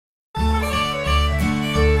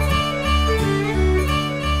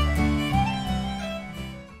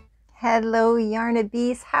Hello,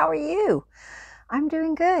 Yarnabees. How are you? I'm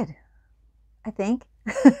doing good, I think,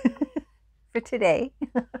 for today.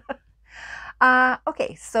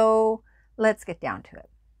 Okay, so let's get down to it.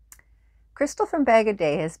 Crystal from Bag a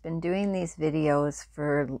Day has been doing these videos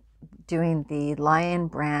for doing the Lion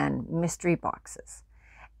brand mystery boxes.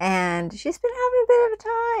 And she's been having a bit of a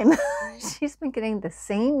time. She's been getting the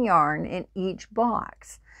same yarn in each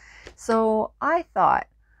box. So I thought,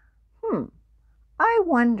 I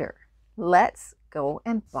wonder, let's go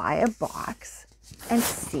and buy a box and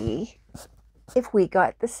see if we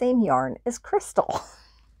got the same yarn as Crystal.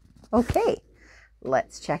 Okay,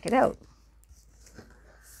 let's check it out.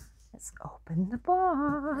 Let's open the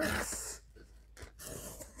box.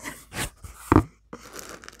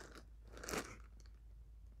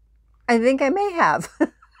 I think I may have.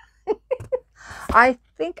 I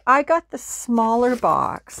think I got the smaller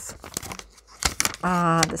box.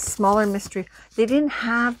 The smaller mystery. They didn't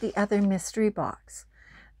have the other mystery box.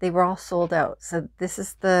 They were all sold out. So this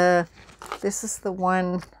is the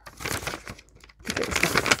one. I think it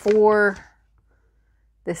was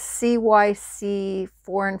the CYC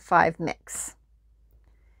 4 and 5 mix.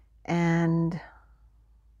 And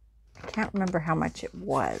I can't remember how much it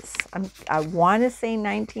was. I want to say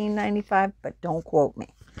 $19.95, but don't quote me.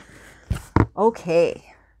 Okay.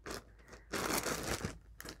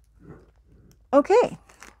 Okay.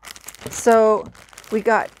 So we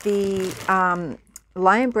got the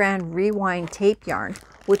Lion brand Rewind tape yarn,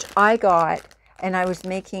 which I got and I was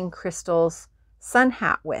making Crystal's sun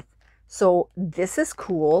hat with. So this is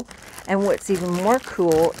cool. And what's even more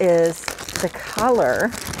cool is the color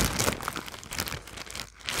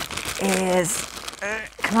is,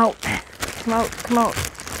 come out.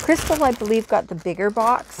 Crystal, I believe, got the bigger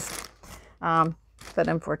box, but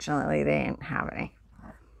unfortunately they didn't have any.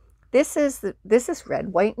 This is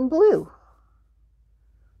red, white, and blue.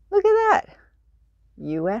 Look at that.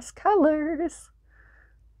 U.S. colors.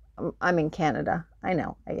 I'm in Canada. I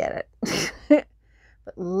know. I get it.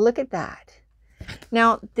 But look at that.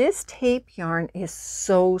 Now, this tape yarn is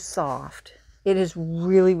so soft. It is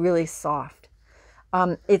really, really soft.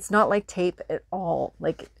 It's not like tape at all.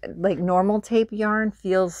 Like normal tape yarn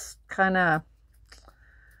feels kind of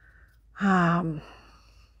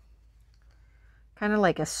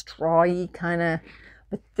like a strawy kind of,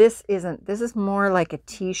 but this isn't. This is more like a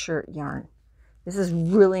t-shirt yarn. This is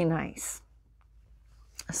really nice.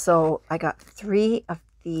 So I got 3 of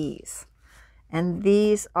these, and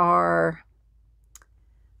these are,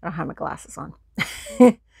 I don't have my glasses on.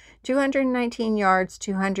 219 yards,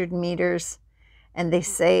 200 meters, and they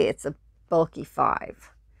say it's a bulky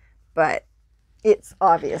 5, but it's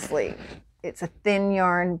obviously, it's a thin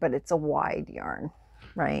yarn, but it's a wide yarn,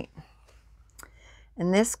 right?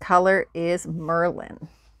 And this color is Merlin.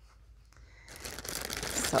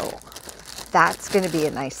 So that's going to be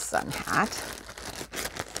a nice sun hat.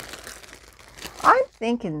 I'm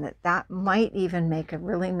thinking that might even make a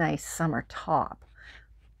really nice summer top,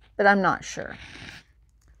 but I'm not sure.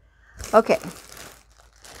 Okay,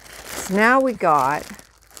 so now we got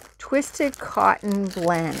Twisted Cotton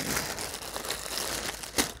Blend.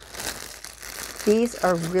 These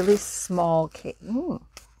are really small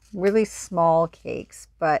really small cakes,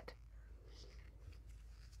 but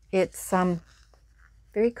it's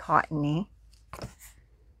very cottony.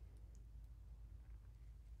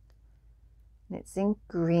 It's in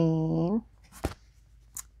green.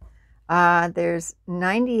 There's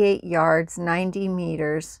 98 yards, 90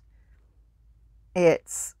 meters.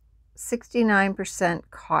 It's 69%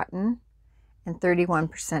 cotton and 31%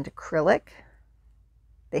 acrylic.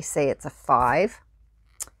 They say it's a 5.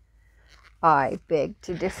 I beg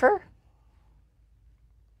to differ.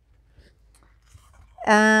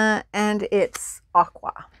 And it's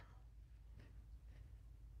aqua.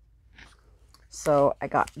 So I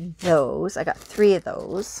got those. I got 3 of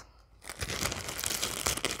those.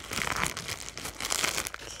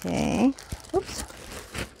 Okay. Oops.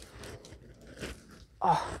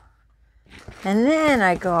 Oh. And then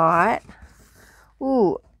I got,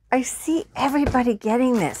 I see everybody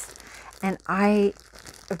getting this, and I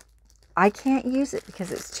can't use it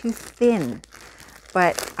because it's too thin,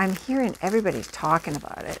 but I'm hearing everybody talking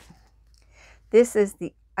about it. This is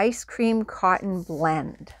the Ice Cream Cotton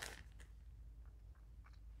Blend.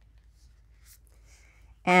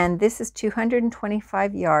 And this is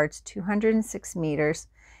 225 yards, 206 meters.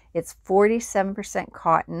 It's 47%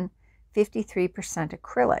 cotton, 53%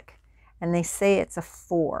 acrylic. And they say it's a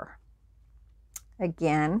 4.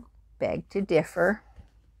 Again, beg to differ.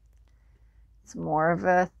 It's more of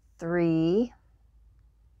a 3.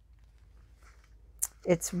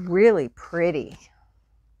 It's really pretty.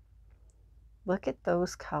 Look at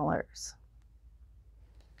those colors.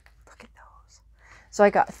 Look at those. So I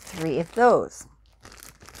got 3 of those.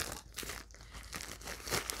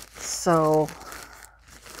 So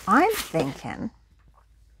I'm thinking,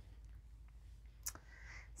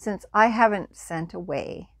 since I haven't sent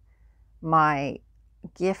away my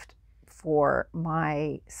gift for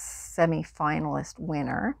my semi-finalist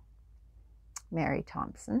winner, Mary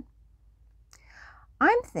Thompson,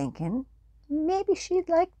 I'm thinking maybe she'd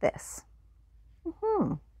like this.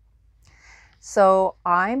 So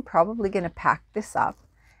I'm probably going to pack this up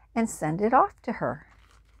and send it off to her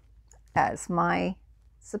as my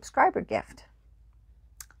subscriber gift.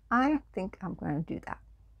 I think I'm going to do that.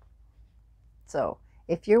 So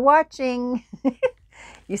if you're watching,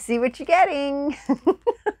 you see what you're getting.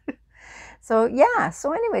 So yeah,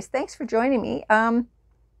 so anyways, thanks for joining me. I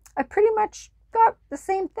pretty much got the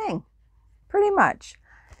same thing, pretty much.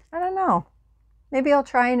 I don't know, maybe I'll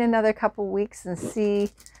try in another couple weeks and see,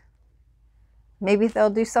 maybe they'll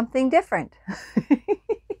do something different.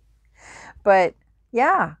 But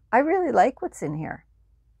yeah, I really like what's in here.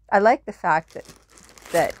 I like the fact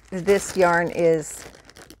that this yarn is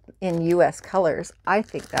in US colors. I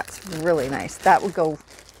think that's really nice. That would go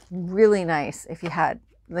really nice if you had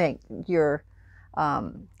like your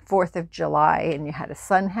 4th of July and you had a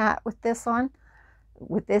sun hat with this on,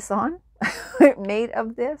 made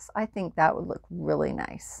of this. I think that would look really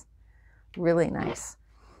nice, really nice.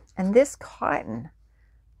 And this cotton,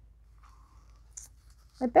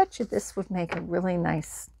 I bet you this would make a really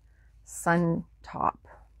nice sun top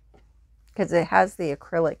because it has the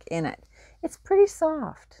acrylic in it. It's pretty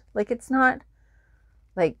soft. Like, it's not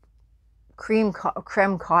like creme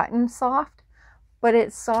cotton soft, but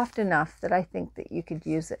it's soft enough that I think that you could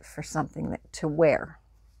use it for something to wear.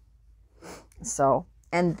 So,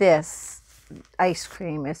 and this ice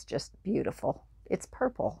cream is just beautiful. It's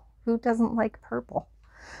purple. Who doesn't like purple?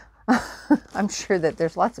 I'm sure that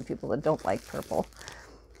there's lots of people that don't like purple.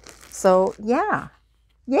 So yeah,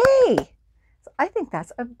 yay! So I think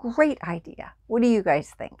that's a great idea. What do you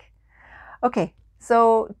guys think? Okay,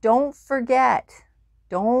 so don't forget,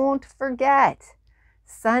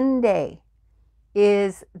 Sunday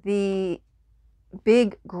is the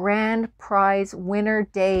big grand prize winner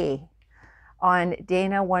day on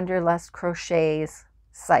Dana Wonderlust Crochet's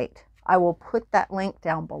site. I will put that link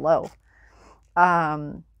down below.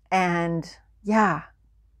 And yeah,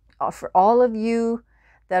 for all of you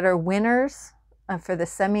that are winners, for the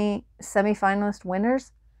semi-finalist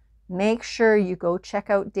winners, make sure you go check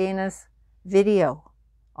out Dana's video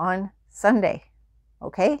on Sunday,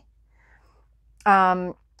 okay?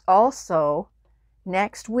 Also,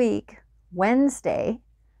 next week, Wednesday,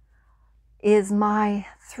 is my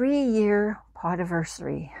 3-year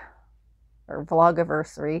podiversary, or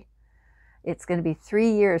vlogiversary. It's going to be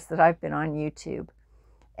 3 years that I've been on YouTube.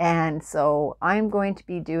 And so I'm going to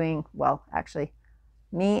be doing, well, actually,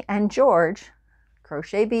 me and George,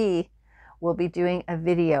 Crochet Bee, will be doing a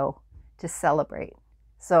video to celebrate.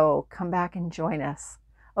 So come back and join us,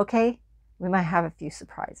 okay? We might have a few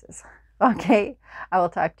surprises, okay? I will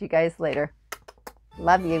talk to you guys later.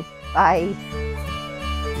 Love you. Bye.